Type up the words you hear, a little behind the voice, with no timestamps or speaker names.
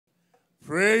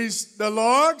Praise the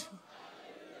Lord.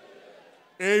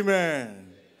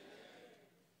 Amen.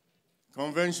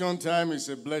 Convention time is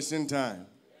a blessing time.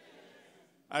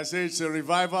 I say it's a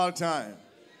revival time.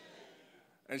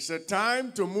 It's a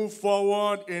time to move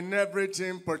forward in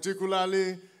everything,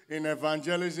 particularly in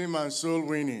evangelism and soul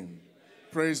winning.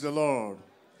 Praise the Lord.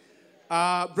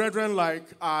 Brethren, like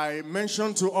I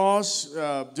mentioned to us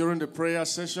during the prayer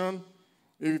session,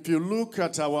 if you look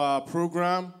at our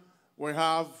program, we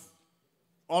have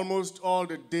almost all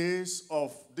the days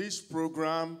of this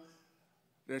program,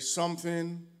 there's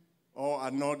something or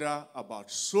another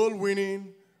about soul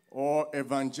winning or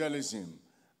evangelism.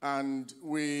 And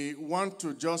we want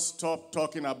to just stop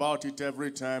talking about it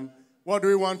every time. What do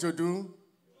we want to do?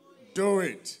 Do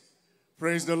it.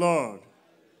 Praise the Lord.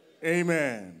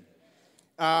 Amen.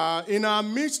 In our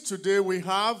midst today, we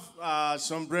have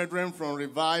some brethren from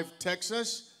Revive,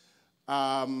 Texas.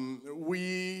 One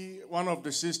of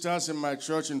the sisters in my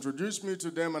church introduced me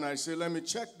to them, and I said, let me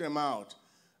check them out.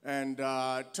 And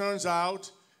it turns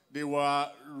out they were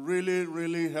really,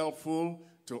 really helpful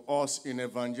to us in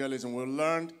evangelism. We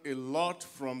learned a lot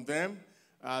from them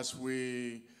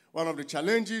one of the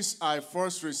challenges I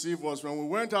first received was when we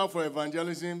went out for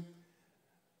evangelism,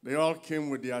 they all came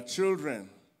with their children.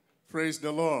 Praise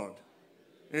the Lord.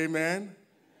 Amen.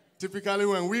 Typically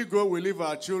when we go, we leave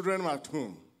our children at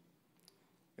home.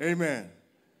 Amen.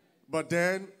 But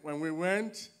then when we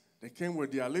went, they came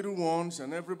with their little ones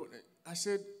and everybody. He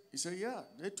said, yeah,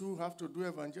 they too have to do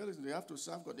evangelism. They have to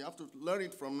serve God. They have to learn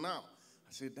it from now.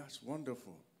 I said, that's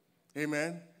wonderful.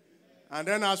 Amen. And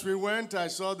then as we went, I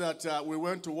saw that we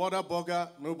went to Whataburger.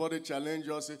 Nobody challenged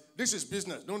us. Said, this is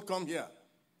business. Don't come here.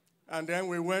 And then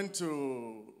we went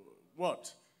to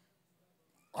what?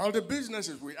 All the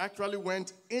businesses. We actually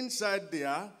went inside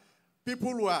there.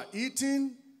 People were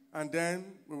eating, and then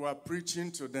we were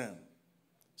preaching to them.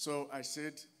 So I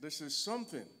said, this is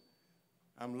something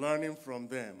I'm learning from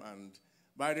them.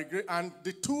 And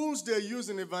the tools they use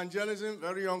in evangelism,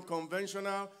 very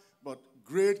unconventional, but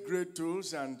great, great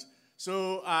tools. And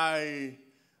so I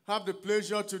have the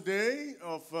pleasure today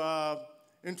of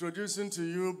introducing to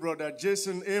you Brother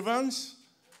Jason Evans.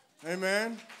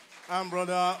 Amen. And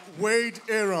Brother Wade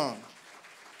Aaron.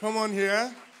 Come on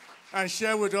here and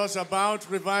share with us about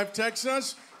Revive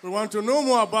Texas. We want to know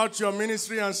more about your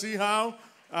ministry and see how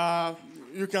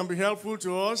you can be helpful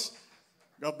to us.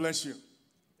 God bless you.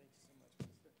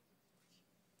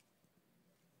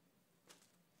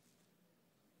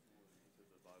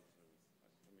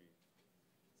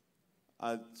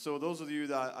 So those of you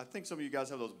that, I think some of you guys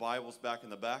have those Bibles back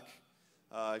in the back.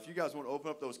 If you guys want to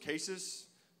open up those cases,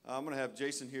 I'm going to have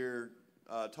Jason here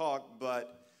talk,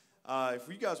 but if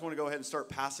you guys want to go ahead and start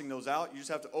passing those out, you just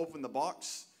have to open the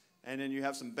box, and then you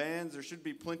have some bands. There should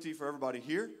be plenty for everybody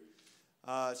here.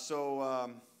 Yeah,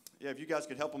 if you guys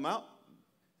could help them out.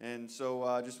 And so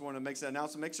I just want to make that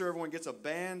announcement. Make sure everyone gets a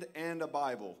band and a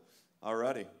Bible. All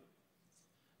righty.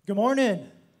 Good morning.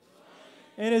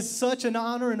 It is such an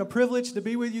honor and a privilege to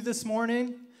be with you this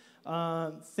morning.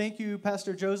 Thank you,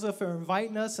 Pastor Joseph, for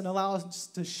inviting us and allowing us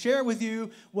to share with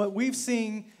you what we've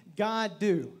seen God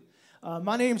do.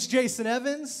 My name's Jason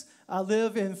Evans. I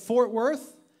live in Fort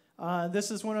Worth.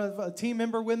 This is one of a team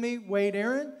member with me, Wade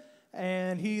Aaron,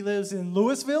 and he lives in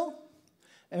Louisville.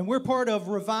 And we're part of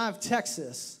Revive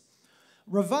Texas.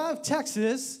 Revive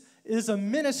Texas is a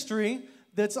ministry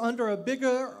that's under a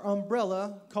bigger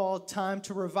umbrella called Time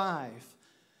to Revive.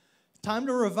 Time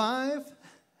to Revive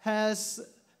has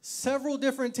several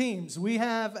different teams. We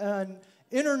have an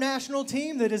international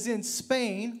team that is in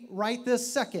Spain right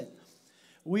this second.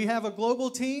 We have a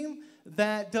global team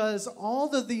that does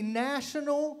all of the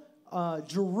national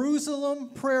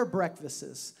Jerusalem prayer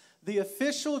breakfasts. The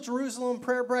official Jerusalem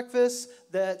prayer breakfast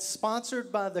that's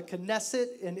sponsored by the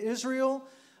Knesset in Israel.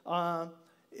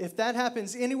 If that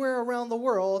happens anywhere around the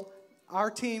world,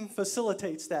 our team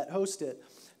facilitates that, hosts it.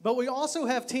 But we also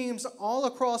have teams all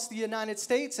across the United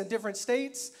States and different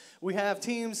states. We have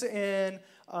teams in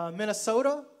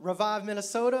Minnesota, Revive,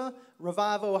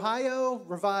 Ohio,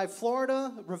 Revive,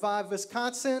 Florida, Revive,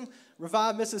 Wisconsin,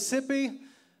 Revive, Mississippi,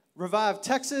 Revive,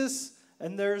 Texas,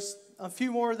 and there's a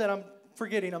few more that I'm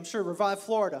forgetting, I'm sure, Revive,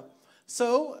 Florida.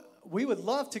 So we would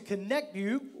love to connect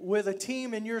you with a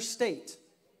team in your state.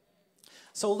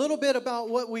 So a little bit about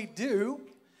what we do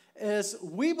is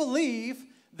we believe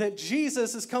that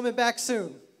Jesus is coming back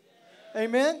soon.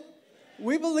 Amen?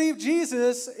 We believe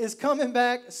Jesus is coming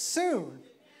back soon,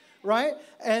 right?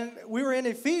 And we were in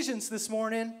Ephesians this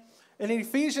morning. In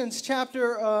Ephesians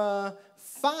chapter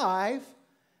 5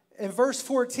 and verse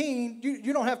 14,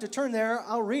 you don't have to turn there.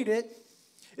 I'll read it.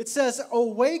 It says,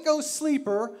 awake, O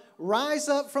sleeper, rise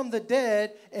up from the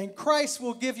dead, and Christ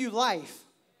will give you life.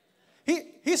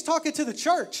 He's talking to the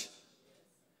church.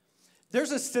 There's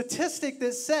a statistic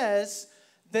that says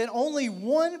that only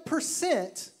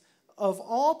 1% of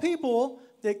all people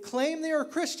that claim they are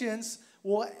Christians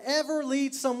will ever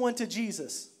lead someone to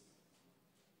Jesus.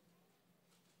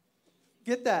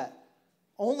 Get that.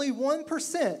 Only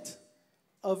 1%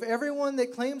 of everyone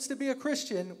that claims to be a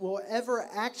Christian will ever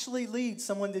actually lead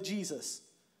someone to Jesus.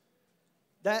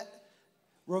 That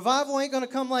revival ain't going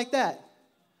to come like that,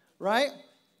 right?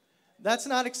 That's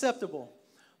not acceptable.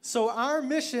 So our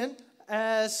mission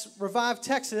as Revive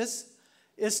Texas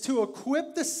is to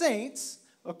equip the saints,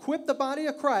 equip the body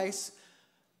of Christ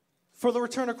for the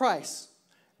return of Christ.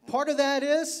 Part of that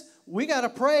is we got to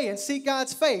pray and seek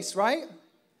God's face, right?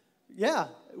 Yeah,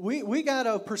 we got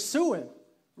to pursue him,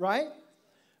 right?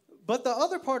 But the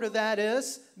other part of that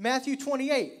is Matthew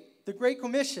 28, the Great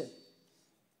Commission.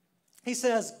 He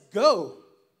says, go.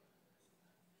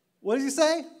 What does he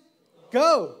say?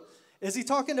 Go. Is he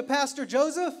talking to Pastor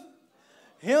Joseph?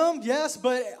 Him, yes,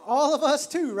 but all of us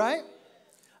too, right?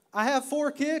 I have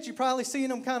 4 kids. You've probably seen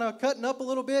them kind of cutting up a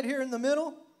little bit here in the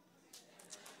middle.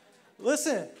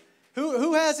 Listen,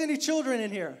 who has any children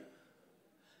in here?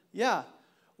 Yeah,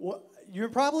 well, you're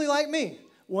probably like me.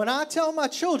 When I tell my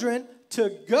children to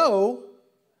go,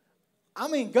 I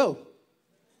mean go.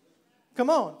 Come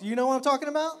on, do you know what I'm talking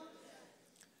about?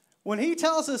 When he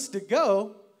tells us to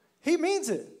go, he means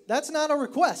it. That's not a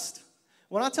request.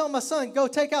 When I tell my son, go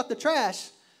take out the trash,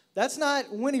 that's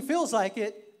not when he feels like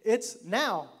it. It's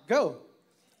now, go,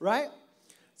 right?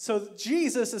 So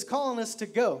Jesus is calling us to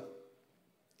go.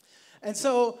 And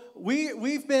so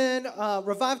we've been,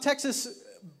 Revive Texas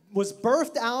was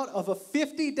birthed out of a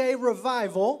 50-day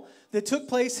revival that took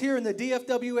place here in the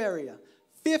DFW area.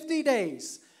 50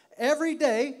 days. Every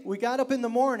day, we got up in the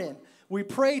morning. We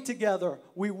prayed together.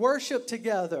 We worshiped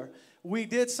together. We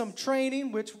did some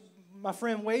training, which my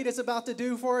friend Wade is about to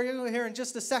do for you here in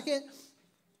just a second.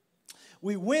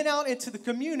 We went out into the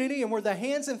community and were the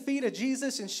hands and feet of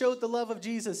Jesus and showed the love of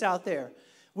Jesus out there.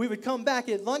 We would come back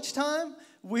at lunchtime.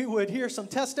 We would hear some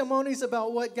testimonies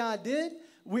about what God did.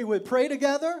 We would pray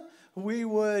together. We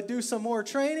would do some more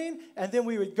training. And then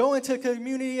we would go into the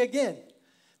community again.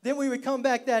 Then we would come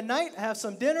back that night, have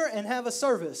some dinner, and have a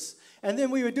service. And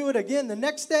then we would do it again the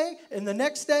next day, and the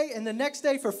next day, and the next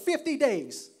day for 50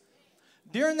 days.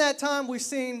 During that time, we've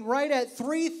seen right at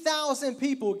 3,000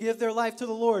 people give their life to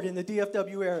the Lord in the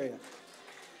DFW area.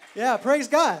 Yeah, praise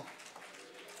God.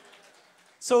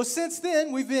 So since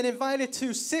then, we've been invited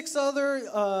to 6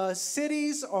 other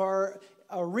cities or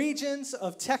regions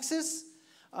of Texas.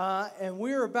 And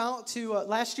we're about to,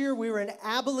 last year we were in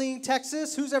Abilene,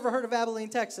 Texas. Who's ever heard of Abilene,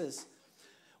 Texas?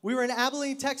 We were in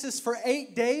Abilene, Texas for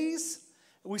 8 days.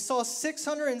 We saw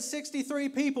 663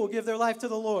 people give their life to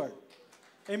the Lord.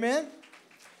 Amen?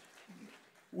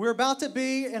 We're about to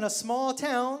be in a small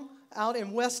town out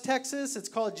in West Texas. It's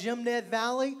called Jim Ned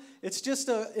Valley. It's just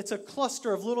it's a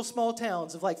cluster of little small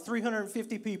towns of like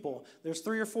 350 people. There's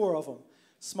 3 or 4 of them.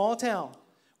 Small town.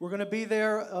 We're going to be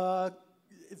there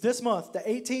this month, the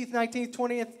 18th, 19th,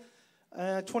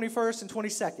 20th, 21st, and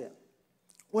 22nd.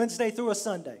 Wednesday through a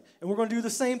Sunday. And we're going to do the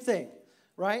same thing,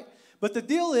 right? But the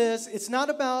deal is, it's not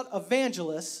about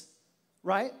evangelists,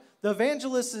 right? The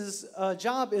evangelist's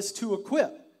job is to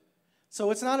equip.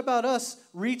 So it's not about us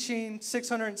reaching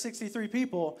 663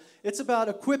 people. It's about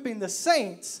equipping the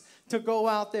saints to go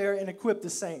out there and equip the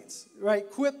saints, right?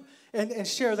 Equip and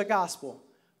share the gospel,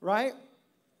 right?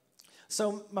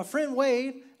 So my friend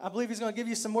Wade, I believe he's going to give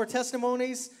you some more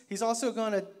testimonies. He's also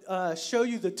going to show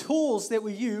you the tools that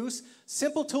we use,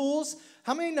 simple tools.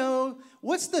 How many know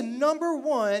what's the number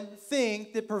one thing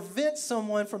that prevents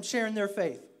someone from sharing their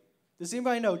faith? Does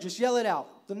anybody know? Just yell it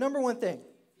out. The number one thing.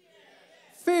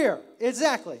 Fear.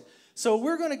 Exactly. So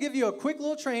we're going to give you a quick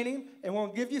little training, and we're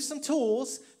going to give you some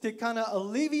tools to kind of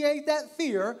alleviate that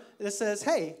fear that says,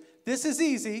 hey, this is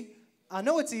easy. I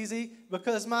know it's easy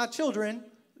because my children,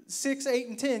 6, 8,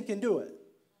 and 10, can do it.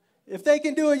 If they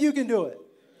can do it, you can do it,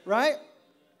 right?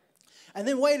 And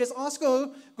then Wade is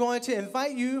also going to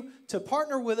invite you to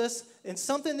partner with us in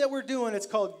something that we're doing. It's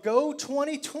called Go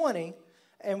 2020,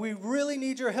 and we really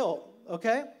need your help,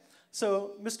 okay?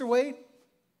 So, Mr. Wade?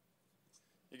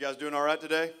 You guys doing all right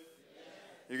today? Yes.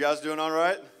 You guys doing all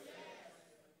right? Yes.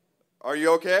 Are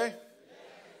you okay? Yes.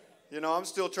 You know, I'm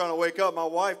still trying to wake up. My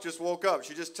wife just woke up.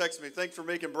 She just texted me, thanks for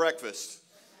making breakfast.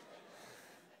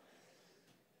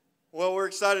 Well, we're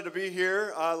excited to be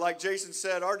here. Like Jason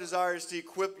said, our desire is to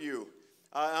equip you.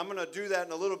 I'm going to do that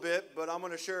in a little bit, but I'm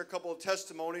going to share a couple of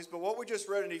testimonies. But what we just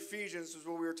read in Ephesians is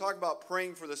when we were talking about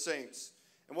praying for the saints.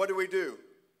 And what did we do?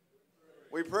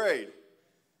 We prayed.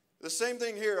 The same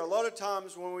thing here. A lot of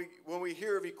times when we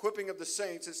hear of equipping of the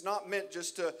saints, it's not meant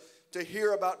just to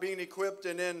hear about being equipped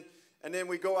and then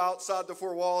we go outside the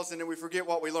four walls and then we forget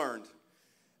what we learned.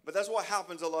 But that's what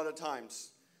happens a lot of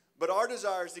times. But our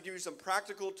desire is to give you some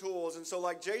practical tools. And so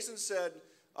like Jason said,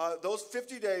 those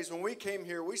 50 days when we came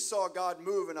here, we saw God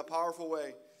move in a powerful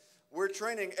way. We're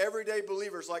training everyday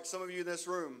believers like some of you in this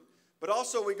room. But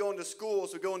also we go into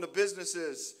schools, we go into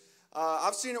businesses.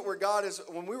 I've seen it where God is,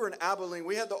 when we were in Abilene,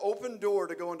 we had the open door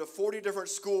to go into 40 different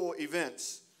school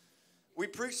events. We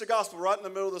preached the gospel right in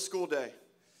the middle of the school day.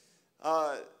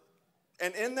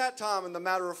 And in that time, in the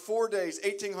matter of 4 days,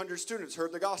 1,800 students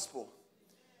heard the gospel.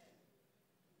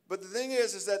 But the thing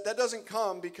is that doesn't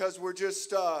come because we're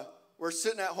just, we're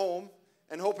sitting at home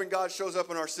and hoping God shows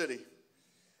up in our city.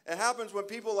 It happens when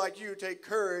people like you take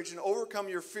courage and overcome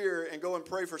your fear and go and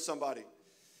pray for somebody.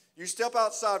 You step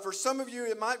outside. For some of you,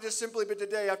 it might just simply be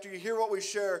today, after you hear what we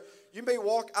share, you may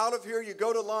walk out of here, you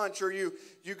go to lunch, or you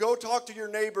go talk to your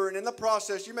neighbor, and in the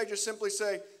process, you may just simply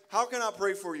say, how can I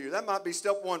pray for you? That might be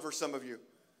step one for some of you.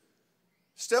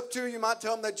 Step two, you might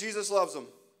tell them that Jesus loves them.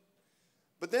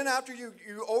 But then after you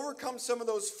overcome some of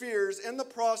those fears, in the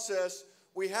process,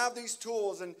 we have these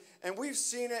tools, and we've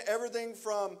seen it, everything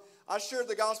from, I shared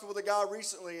the gospel with a guy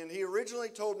recently, and he originally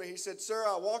told me, he said, sir,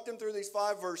 I walked him through these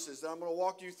 5 verses that I'm going to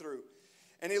walk you through.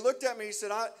 And he looked at me, he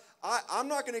said, I'm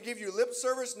not going to give you lip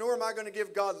service, nor am I going to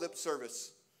give God lip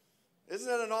service. Isn't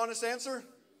that an honest answer?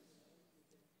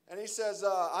 And he says,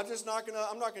 I'm not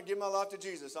going to give my life to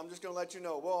Jesus. I'm just going to let you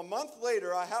know. Well, a month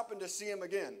later, I happened to see him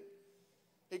again.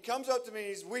 He comes up to me,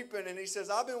 he's weeping, and he says,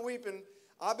 I've been weeping.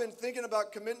 I've been thinking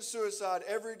about committing suicide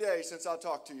every day since I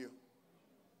talked to you.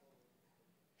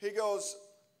 He goes,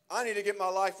 I need to get my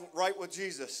life right with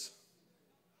Jesus.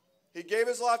 He gave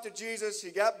his life to Jesus. He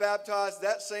got baptized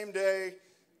that same day,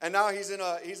 and now he's in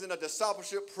a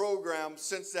discipleship program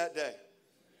since that day.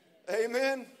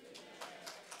 Amen.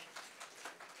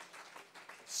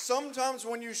 Sometimes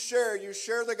when you share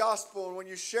the gospel, and when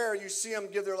you share, you see them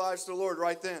give their lives to the Lord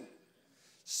right then.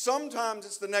 Sometimes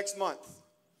it's the next month.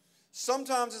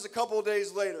 Sometimes it's a couple of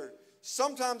days later.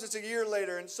 Sometimes it's a year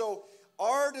later. And so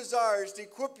our desire is to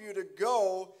equip you to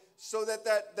go so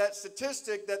that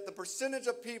statistic, that the percentage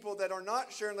of people that are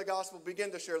not sharing the gospel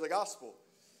begin to share the gospel.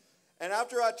 And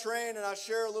after I train and I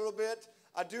share a little bit,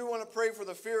 I do want to pray for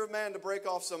the fear of man to break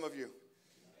off some of you.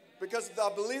 Because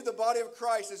I believe the body of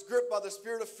Christ is gripped by the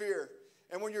spirit of fear.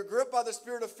 And when you're gripped by the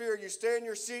spirit of fear, you stay in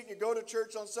your seat and you go to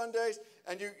church on Sundays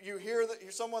and you hear that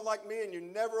you're someone like me and you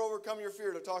never overcome your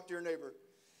fear to talk to your neighbor.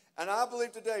 And I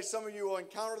believe today some of you will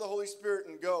encounter the Holy Spirit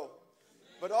and go.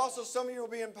 But also some of you will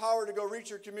be empowered to go reach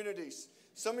your communities.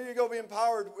 Some of you will be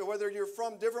empowered, whether you're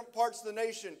from different parts of the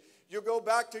nation. You'll go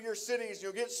back to your cities.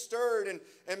 You'll get stirred.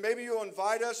 And maybe you'll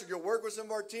invite us or you'll work with some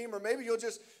of our team. Or maybe you'll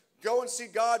just go and see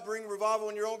God bring revival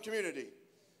in your own community.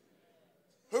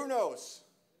 Who knows?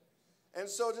 And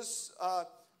so just a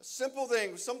simple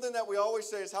thing, something that we always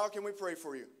say is, how can we pray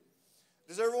for you?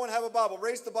 Does everyone have a Bible?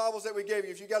 Raise the Bibles that we gave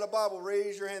you. If you got a Bible,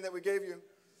 raise your hand that we gave you.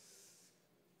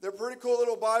 They're pretty cool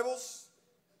little Bibles,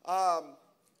 but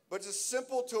it's a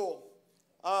simple tool.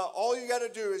 All you got to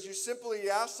do is you simply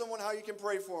ask someone how you can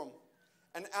pray for them.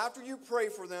 And after you pray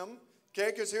for them,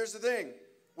 okay, because here's the thing.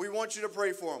 We want you to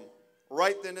pray for them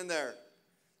right then and there.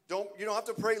 You don't have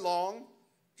to pray long.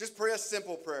 Just pray a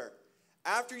simple prayer.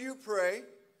 After you pray,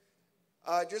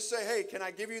 just say, hey, can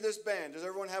I give you this band? Does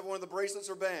everyone have one of the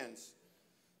bracelets or bands?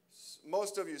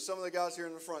 Most of you. Some of the guys here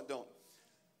in the front don't.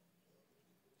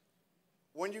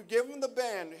 When you give them the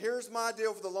band, here's my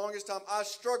deal for the longest time. I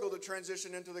struggled to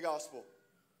transition into the gospel.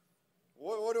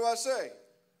 What do I say?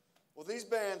 Well, these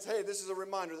bands, hey, this is a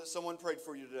reminder that someone prayed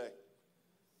for you today.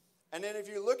 And then if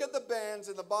you look at the bands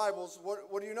in the Bibles,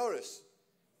 what do you notice?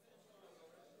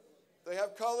 They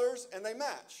have colors and they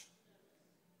match.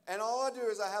 And all I do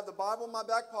is I have the Bible in my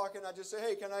back pocket and I just say,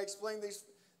 hey, can I explain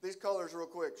these colors real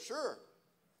quick? Sure.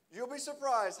 You'll be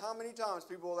surprised how many times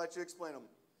people will let you explain them.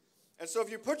 And so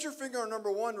if you put your finger on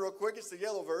number 1 real quick, it's the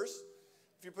yellow verse.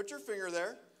 If you put your finger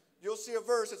there, you'll see a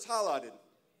verse that's highlighted.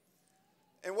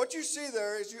 And what you see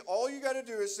there is all you got to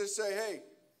do is just say, hey,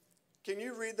 can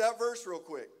you read that verse real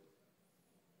quick?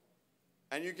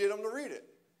 And you get them to read it.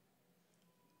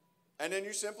 And then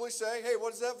you simply say, hey,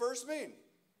 what does that verse mean?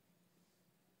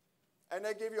 And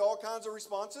they give you all kinds of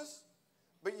responses.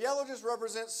 But yellow just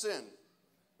represents sin.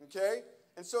 Okay?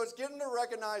 And so it's getting to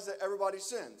recognize that everybody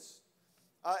sins.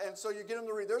 And so you get them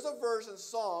to read. There's a verse in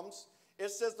Psalms. It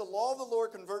says, the law of the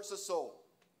Lord converts the soul.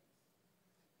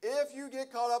 If you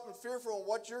get caught up and fearful in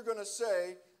what you're going to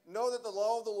say, know that the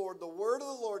law of the Lord, the word of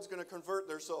the Lord is going to convert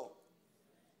their soul.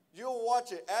 you'll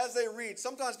watch it as they read.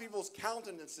 Sometimes people's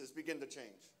countenances begin to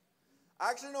change. I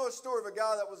actually know a story of a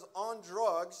guy that was on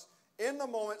drugs. In the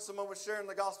moment, someone was sharing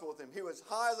the gospel with him. He was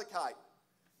high as a kite.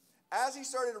 As he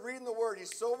started reading the word, he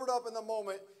sobered up in the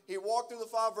moment. He walked through the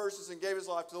 5 verses and gave his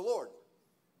life to the Lord.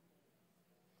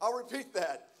 I'll repeat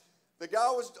that. The guy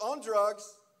was on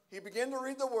drugs. He began to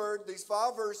read the word, these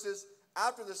 5 verses.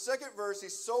 After the 2nd verse, he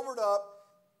sobered up.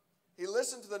 He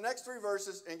listened to the next 3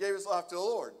 verses and gave his life to the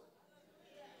Lord.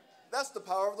 That's the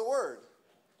power of the word.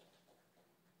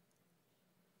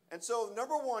 And so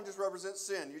number 1 just represents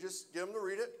sin. You just get them to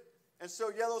read it. And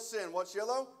so yellow, sin. What's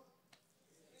yellow?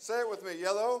 Say it with me.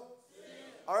 Yellow? Sin.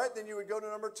 All right, then you would go to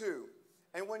number 2.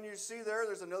 And when you see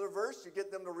there's another verse, you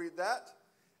get them to read that.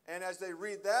 And as they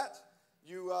read that,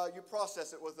 you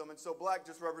process it with them. And so black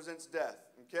just represents death.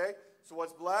 Okay? So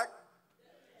what's black?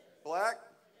 Black?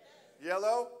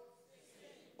 Yellow?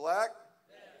 Black?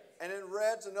 And then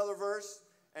red's another verse.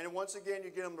 And once again, you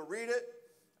get them to read it.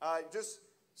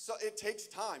 So it takes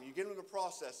time. You get them to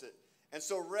process it. And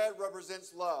so red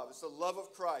represents love. It's the love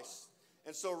of Christ.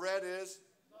 And so red is?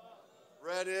 Love.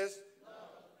 Red is? Love.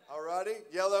 All righty.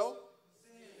 Yellow?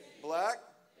 Sin. Black?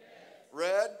 Death.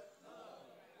 Red?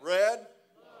 Love. Red?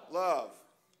 Love.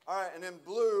 All right. And then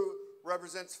blue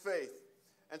represents faith.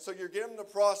 And so you're getting them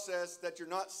to process that you're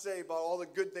not saved by all the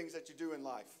good things that you do in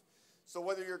life. So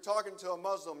whether you're talking to a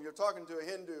Muslim, you're talking to a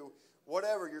Hindu,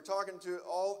 whatever, you're talking to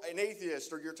an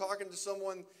atheist, or you're talking to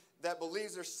someone that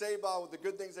believes they're saved by the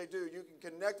good things they do, you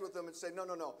can connect with them and say,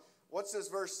 no. What's this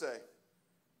verse say?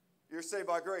 You're saved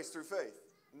by grace through faith.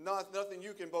 Nothing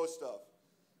you can boast of.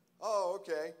 Oh,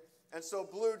 okay. And so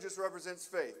blue just represents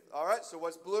faith. All right, so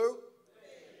what's blue?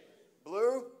 Faith.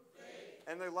 Blue? Faith.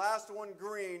 And the last one,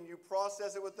 green, you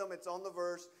process it with them. It's on the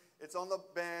verse. It's on the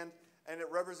band. And it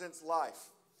represents life.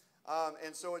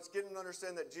 And so it's getting to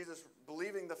understand that Jesus,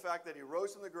 believing the fact that he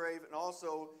rose from the grave, and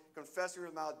also confessing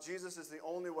with your mouth, Jesus is the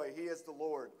only way. He is the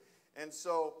Lord. And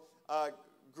so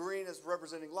green is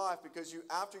representing life, because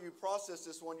after you process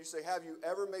this one, you say, have you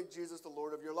ever made Jesus the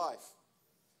Lord of your life?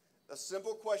 A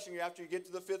simple question after you get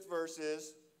to the 5th verse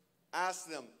is, ask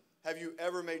them, have you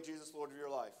ever made Jesus Lord of your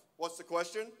life? What's the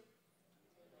question?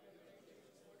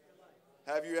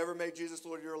 Have you ever made Jesus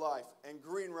Lord of your life? And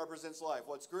green represents life.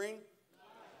 What's green?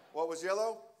 What was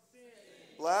yellow? Sin.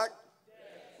 Black?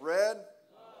 Death. Red?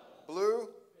 Love. Blue?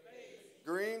 Faith.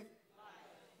 Green? Life.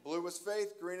 Blue was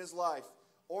faith. Green is life.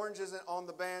 Orange isn't on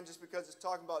the band just because it's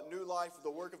talking about new life,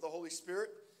 the work of the Holy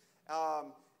Spirit.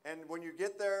 And when you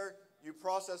get there, you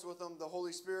process with them the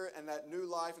Holy Spirit and that new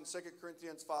life in 2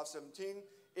 Corinthians 5:17,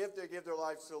 if they give their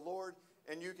lives to the Lord.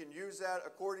 And you can use that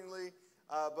accordingly.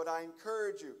 But I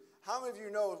encourage you. How many of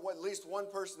you know at least one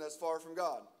person that's far from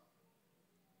God?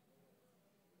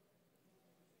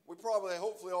 We probably,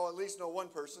 hopefully, all at least know one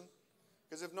person.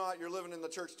 Because if not, you're living in the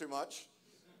church too much.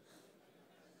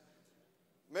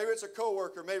 Maybe it's a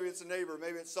coworker, maybe it's a neighbor,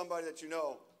 maybe it's somebody that you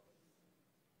know.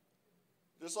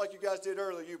 Just like you guys did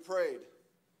earlier, you prayed.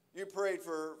 You prayed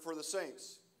for the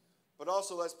saints. But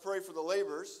also, let's pray for the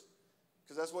laborers,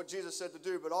 because that's what Jesus said to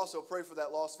do, but also pray for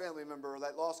that lost family member or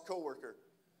that lost coworker.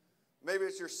 Maybe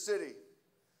it's your city.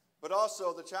 But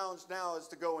also, the challenge now is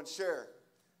to go and share.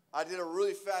 I did a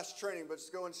really fast training, but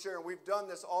just go and share. And we've done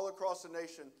this all across the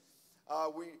nation.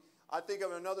 I think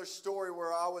of another story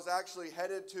where I was actually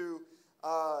headed to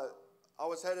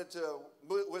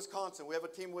Wisconsin. We have a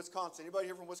team in Wisconsin. Anybody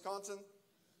here from Wisconsin?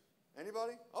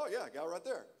 Anybody? Oh, yeah, guy right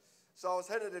there. So I was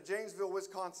headed to Janesville,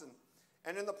 Wisconsin.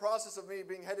 And in the process of me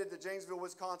being headed to Janesville,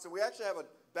 Wisconsin, we actually have a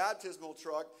baptismal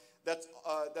truck that's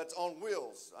on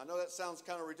wheels. I know that sounds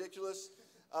kind of ridiculous,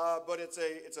 but it's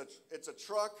a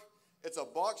truck. It's a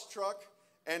box truck,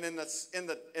 and in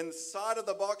the inside of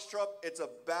the box truck, it's a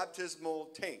baptismal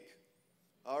tank.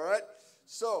 All right?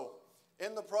 So,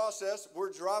 in the process,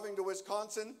 we're driving to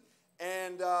Wisconsin,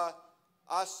 and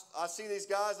I see these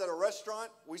guys at a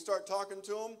restaurant. We start talking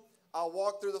to them. I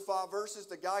walk through the 5 verses.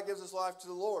 The guy gives his life to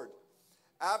the Lord.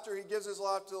 After he gives his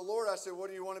life to the Lord, I said, what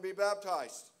do you want to be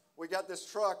baptized? We got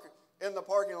this truck in the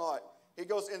parking lot. He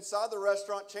goes inside the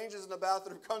restaurant, changes in the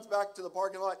bathroom, comes back to the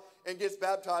parking lot, and gets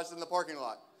baptized in the parking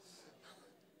lot.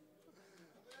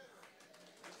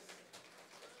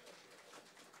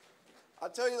 I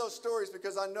tell you those stories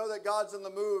because I know that God's in the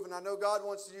move, and I know God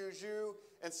wants to use you.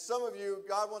 And some of you,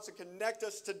 God wants to connect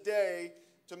us today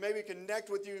to maybe connect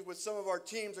with you with some of our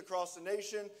teams across the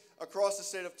nation, across the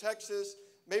state of Texas.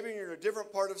 Maybe you're in a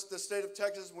different part of the state of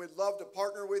Texas, and we'd love to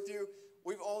partner with you.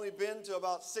 We've only been to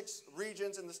about 6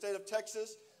 regions in the state of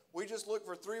Texas. We just look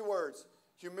for 3 words: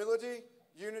 humility,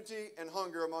 unity, and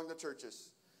hunger among the churches.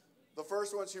 The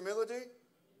first one's humility,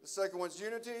 the second one's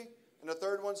unity, and the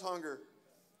third one's hunger.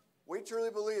 We truly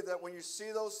believe that when you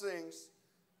see those things,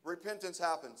 repentance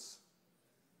happens.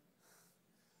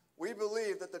 We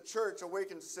believe that the church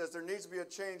awakens and says there needs to be a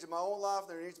change in my own life,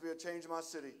 there needs to be a change in my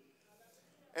city.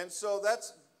 And so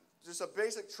that's just a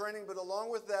basic training, but along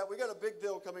with that, we got a big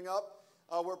deal coming up.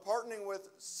 We're partnering with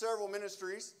several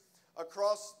ministries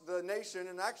across the nation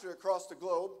and actually across the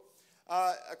globe.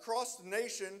 Across the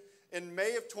nation in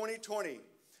May of 2020.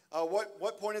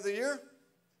 What point of the year?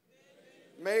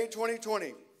 May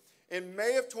 2020. In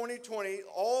May of 2020,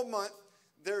 all month,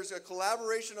 there's a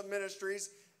collaboration of ministries.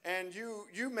 And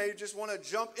you may just want to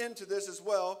jump into this as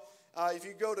well. If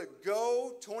you go to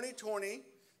Go 2020,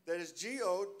 that is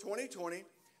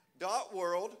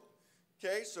go2020.world.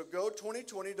 Okay, so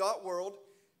go2020.world.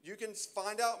 You can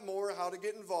find out more how to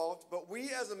get involved. But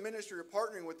we as a ministry are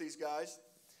partnering with these guys.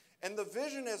 And the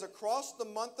vision is across the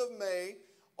month of May,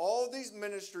 all of these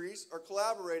ministries are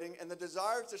collaborating. And the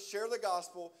desire is to share the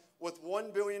gospel with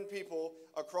 1 billion people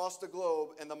across the globe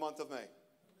in the month of May.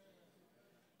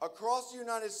 Across the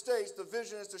United States, the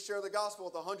vision is to share the gospel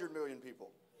with 100 million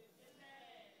people.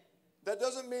 That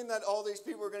doesn't mean that all these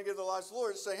people are going to give their lives to the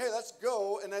Lord. It's saying, hey, let's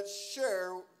go and let's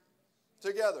share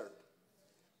together.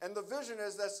 And the vision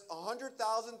is that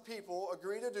 100,000 people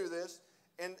agree to do this,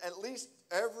 and at least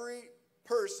every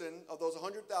person of those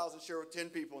 100,000 share with 10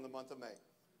 people in the month of May.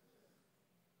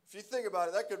 If you think about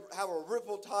it, that could have a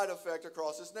ripple tide effect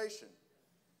across this nation,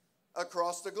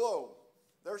 across the globe.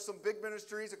 There are some big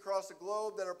ministries across the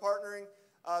globe that are partnering.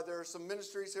 There are some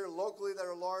ministries here locally that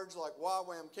are large, like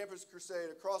YWAM, Campus Crusade,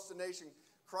 across the nation,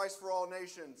 Christ for All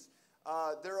Nations.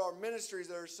 There are ministries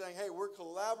that are saying, hey, we're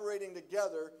collaborating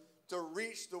together to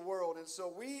reach the world. And so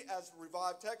we, as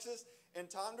Revive Texas and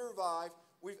Time to Revive,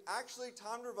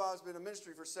 Time to Revive has been a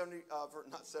ministry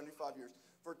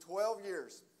for 12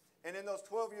 years. And in those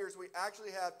 12 years, we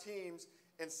actually have teams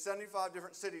in 75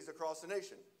 different cities across the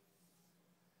nation.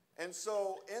 And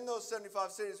so in those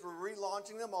 75 cities, we're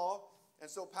relaunching them all. And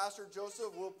so Pastor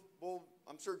Joseph,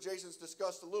 I'm sure Jason's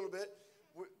discussed a little bit.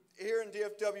 Here in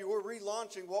DFW, we're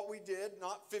relaunching what we did,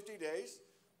 not 50 days,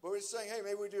 but we're saying, hey,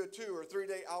 maybe we do a 2 or 3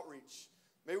 day outreach.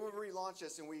 Maybe we relaunch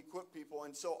this and we equip people.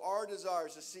 And so our desire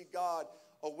is to see God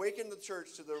awaken the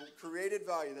church to the created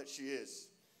value that she is.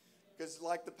 Because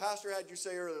like the pastor had you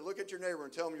say earlier, look at your neighbor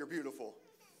and tell him you're beautiful.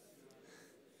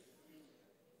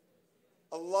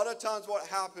 A lot of times what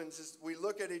happens is we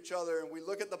look at each other and we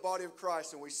look at the body of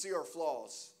Christ and we see our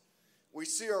flaws. We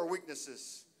see our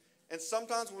weaknesses. And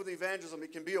sometimes with evangelism,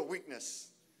 it can be a weakness.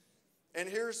 And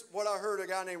here's what I heard a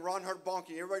guy named Ron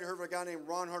Hart-Bonnke. Everybody heard of a guy named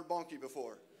Ron Hart-Bonnke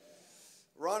before?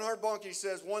 Ron Hart-Bonnke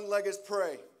says one leg is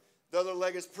pray, the other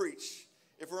leg is preach.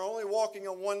 If we're only walking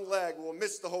on one leg, we'll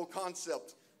miss the whole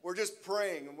concept. We're just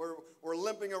praying and we're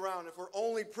limping around. If we're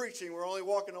only preaching, we're only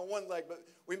walking on one leg. But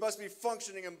we must be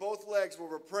functioning in both legs where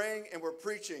we're praying and we're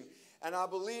preaching. And I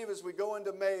believe as we go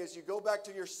into May, as you go back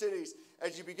to your cities,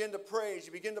 as you begin to pray, as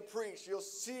you begin to preach, you'll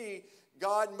see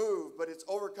God move. But it's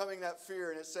overcoming that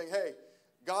fear and it's saying, hey,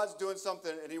 God's doing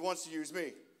something and he wants to use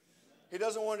me. He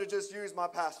doesn't want to just use my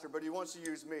pastor, but he wants to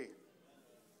use me.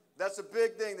 That's a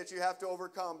big thing that you have to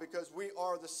overcome because we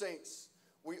are the saints.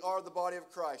 We are the body of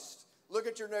Christ. Look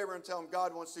at your neighbor and tell him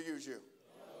God wants to use you.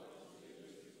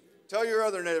 Tell your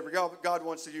other neighbor God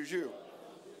wants to use you.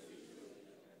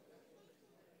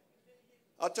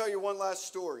 I'll tell you one last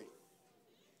story.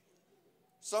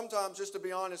 Sometimes, just to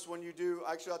be honest, when you do,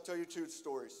 actually I'll tell you 2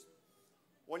 stories.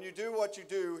 When you do what you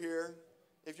do here,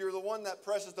 if you're the one that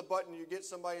presses the button, you get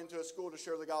somebody into a school to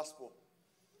share the gospel.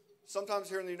 Sometimes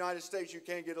here in the United States, you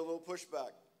can get a little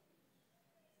pushback.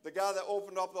 The guy that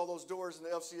opened up all those doors in the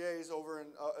FCAs over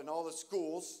in all the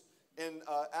schools in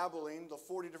Abilene, the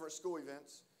 40 different school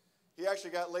events, he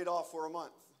actually got laid off for a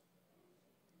month.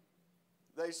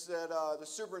 They said the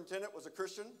superintendent was a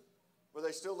Christian, but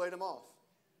they still laid him off.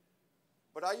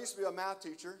 But I used to be a math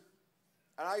teacher,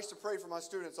 and I used to pray for my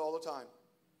students all the time.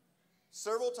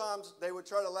 Several times they would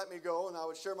try to let me go, and I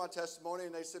would share my testimony,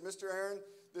 and they said, Mr. Aaron,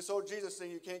 this whole Jesus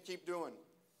thing you can't keep doing.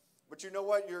 But you know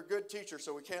what? You're a good teacher,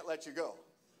 so we can't let you go.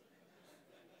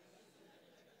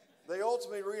 They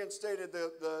ultimately reinstated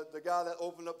the guy that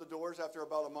opened up the doors after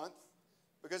about a month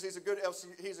because he's a good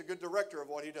director of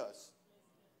what he does.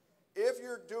 If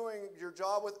you're doing your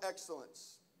job with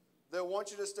excellence, they'll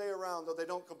want you to stay around, though they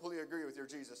don't completely agree with your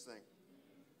Jesus thing.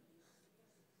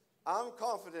 I'm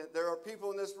confident there are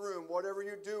people in this room, whatever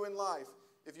you do in life,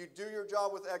 if you do your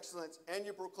job with excellence and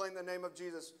you proclaim the name of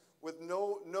Jesus with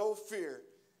no fear,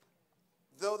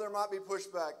 though there might be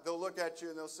pushback, they'll look at you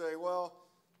and they'll say, well,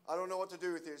 I don't know what to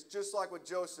do with you. It's just like with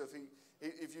Joseph.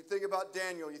 If you think about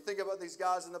Daniel, you think about these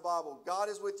guys in the Bible, God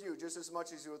is with you just as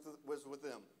much as he was with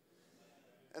them.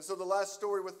 And so the last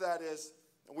story with that is,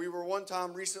 we were one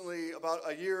time recently, about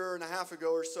a year and a half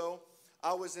ago or so,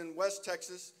 I was in West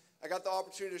Texas. I got the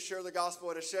opportunity to share the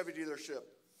gospel at a Chevy dealership.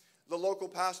 The local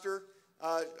pastor,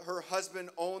 her husband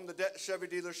owned the Chevy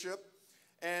dealership.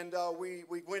 And we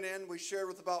went in, we shared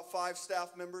with about 5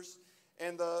 staff members.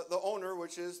 And the owner,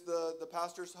 which is the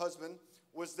pastor's husband,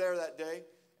 was there that day.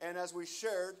 And as we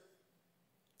shared,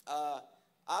 I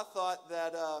thought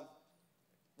that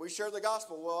we shared the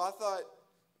gospel. Well, I thought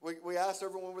we asked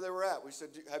everyone where they were at. We said,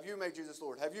 have you made Jesus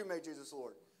Lord? Have you made Jesus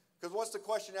Lord? Because what's the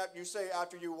question you say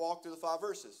after you walk through the 5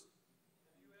 verses?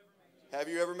 Have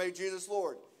you ever made Jesus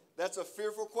Lord? That's a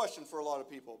fearful question for a lot of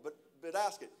people, but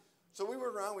ask it. So we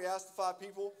went around, we asked the 5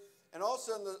 people, and all of a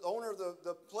sudden the owner of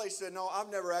the place said, no, I've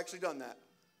never actually done that.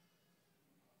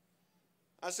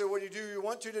 I said, what do you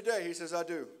want to today? He says, I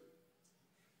do.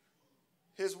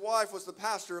 His wife was the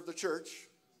pastor of the church,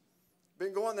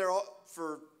 been going there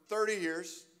for 30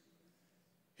 years.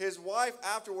 His wife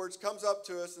afterwards comes up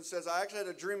to us and says, I actually had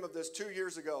a dream of this 2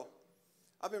 years ago.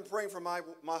 I've been praying for my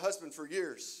husband for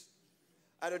years.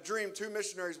 I had a dream 2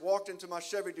 missionaries walked into my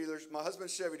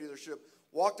husband's Chevy dealership,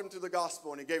 walked him through the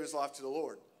gospel, and he gave his life to the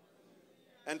Lord.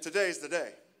 And today's the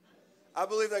day. I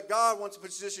believe that God wants to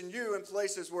position you in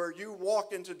places where you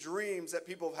walk into dreams that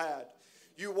people have had.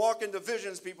 You walk into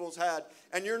visions people's had,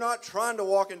 and you're not trying to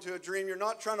walk into a dream. You're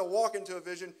not trying to walk into a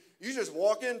vision. You just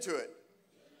walk into it.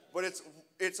 But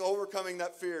it's overcoming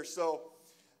that fear. So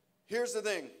here's the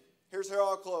thing. Here's how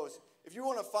I'll close. If you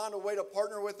want to find a way to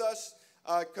partner with us,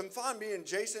 come find me and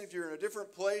Jason if you're in a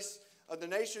different place of the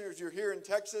nation, or if you're here in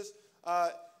Texas.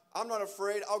 I'm not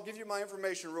afraid. I'll give you my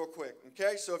information real quick,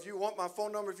 okay? So if you want my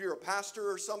phone number, if you're a pastor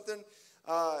or something,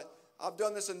 I've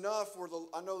done this enough where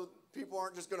I know people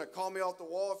aren't just going to call me off the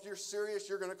wall. If you're serious,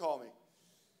 you're going to call me.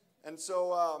 And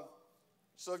so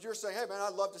if you're saying, hey, man,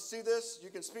 I'd love to see this, you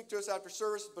can speak to us after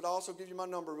service, but I'll also give you my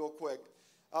number real quick.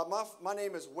 My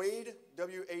name is Wade,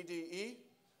 W-A-D-E.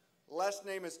 Last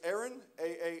name is Aaron,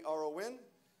 A-A-R-O-N.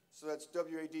 So that's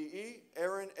W-A-D-E,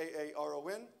 Aaron,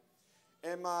 A-A-R-O-N.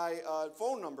 And my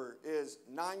phone number is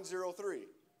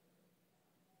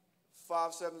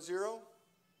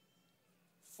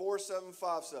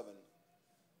 903-570-4757.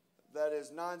 That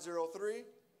is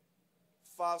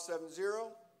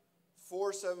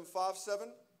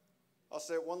 903-570-4757. I'll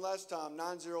say it one last time,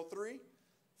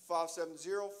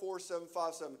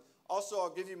 903-570-4757. Also,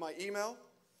 I'll give you my email,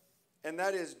 and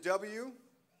that is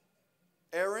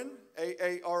Aaron,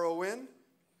 A-A-R-O-N.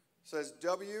 Says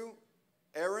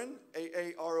Aaron,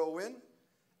 A-A-R-O-N,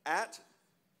 at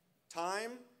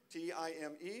time,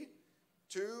 T-I-M-E,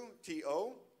 2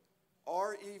 T-O-R-E-V-I-V-E,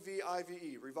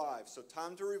 revive. So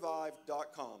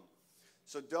timetorevive.com.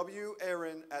 So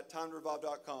Aaron at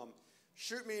timetorevive.com.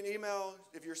 Shoot me an email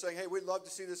if you're saying, hey, we'd love to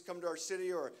see this come to our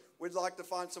city, or we'd like to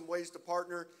find some ways to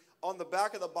partner. On the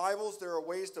back of the Bibles, there are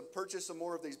ways to purchase some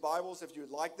more of these Bibles if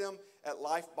you'd like them at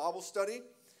Life Bible Study.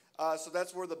 So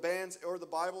that's where the bands or the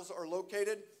Bibles are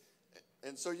located.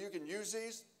 And so you can use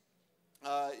these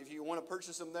if you want to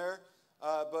purchase them there.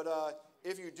 But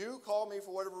if you do call me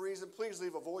for whatever reason, please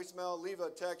leave a voicemail, leave a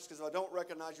text, because if I don't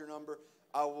recognize your number,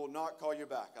 I will not call you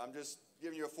back. I'm just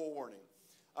giving you a full warning.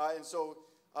 And so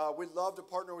we'd love to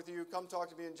partner with you. Come talk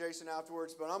to me and Jason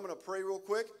afterwards. But I'm going to pray real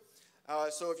quick.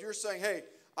 So if you're saying, hey,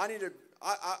 I need to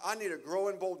grow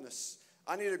in boldness.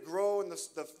 I need to grow in the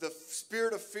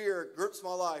spirit of fear grips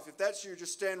my life. If that's you,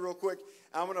 just stand real quick.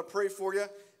 I'm going to pray for you,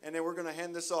 and then we're going to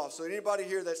hand this off. So anybody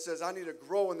here that says, I need to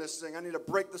grow in this thing, I need to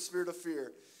break the spirit of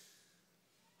fear.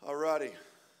 All righty.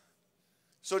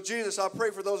 So Jesus, I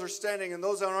pray for those who are standing and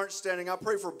those that aren't standing. I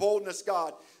pray for boldness,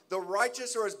 God. The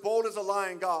righteous are as bold as a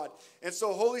lion, God. And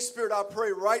so, Holy Spirit, I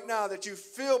pray right now that you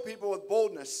fill people with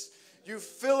boldness. You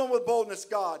fill them with boldness,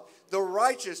 God. The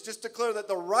righteous, just declare that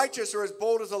the righteous are as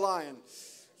bold as a lion.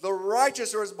 The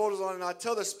righteous are as bold as a lion. And I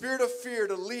tell the spirit of fear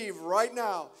to leave right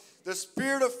now. The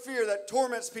spirit of fear that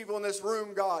torments people in this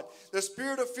room, God. The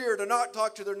spirit of fear to not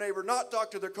talk to their neighbor, not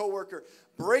talk to their coworker.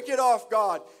 Break it off,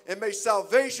 God, and may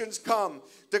salvations come.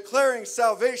 Declaring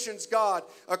salvations, God,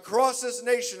 across this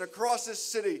nation, across this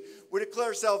city. We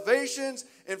declare salvations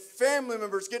and family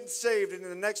members getting saved in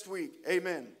the next week.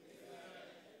 Amen.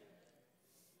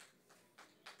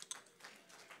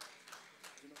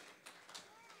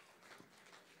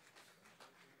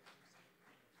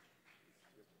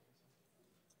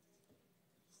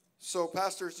 So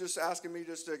Pastor's just asking me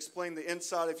just to explain the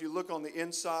inside. If you look on the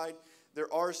inside,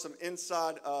 there are some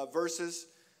inside verses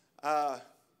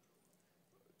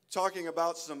talking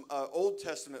about some Old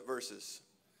Testament verses.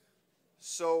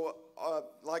 So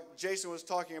like Jason was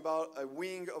talking about, a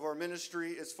wing of our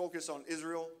ministry is focused on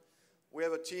Israel. We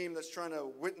have a team that's trying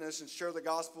to witness and share the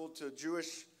gospel to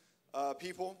Jewish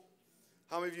people.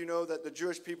 How many of you know that the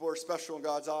Jewish people are special in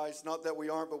God's eyes? Not that we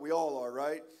aren't, but we all are,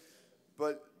 right?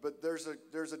 But there's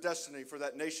a destiny for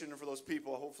that nation and for those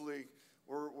people. Hopefully,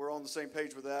 we're on the same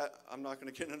page with that. I'm not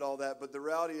going to get into all that, but the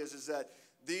reality is that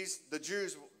the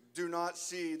Jews do not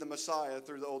see the Messiah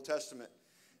through the Old Testament.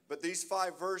 But these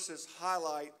 5 verses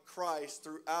highlight Christ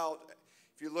throughout.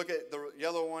 If you look at the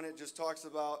yellow one, it just talks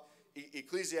about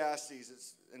Ecclesiastes,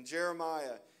 it's in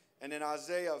Jeremiah, and in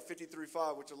Isaiah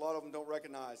 53:5, which a lot of them don't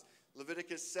recognize.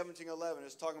 Leviticus 17:11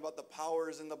 is talking about the power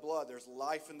is in the blood. There's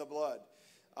life in the blood.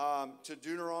 To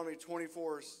Deuteronomy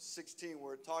 24:16,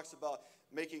 where it talks about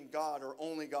making God or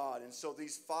only God. And so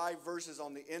these 5 verses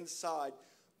on the inside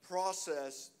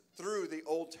process through the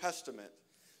Old Testament.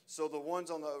 So the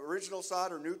ones on the original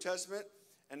side are New Testament,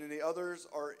 and then the others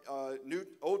are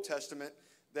Old Testament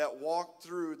that walk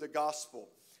through the gospel.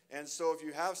 And so if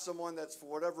you have someone that's for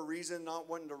whatever reason not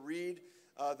wanting to read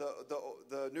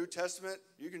the New Testament,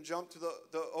 you can jump to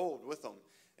the Old with them.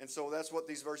 And so that's what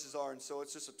these verses are. And so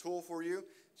it's just a tool for you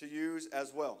to use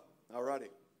as well. All righty.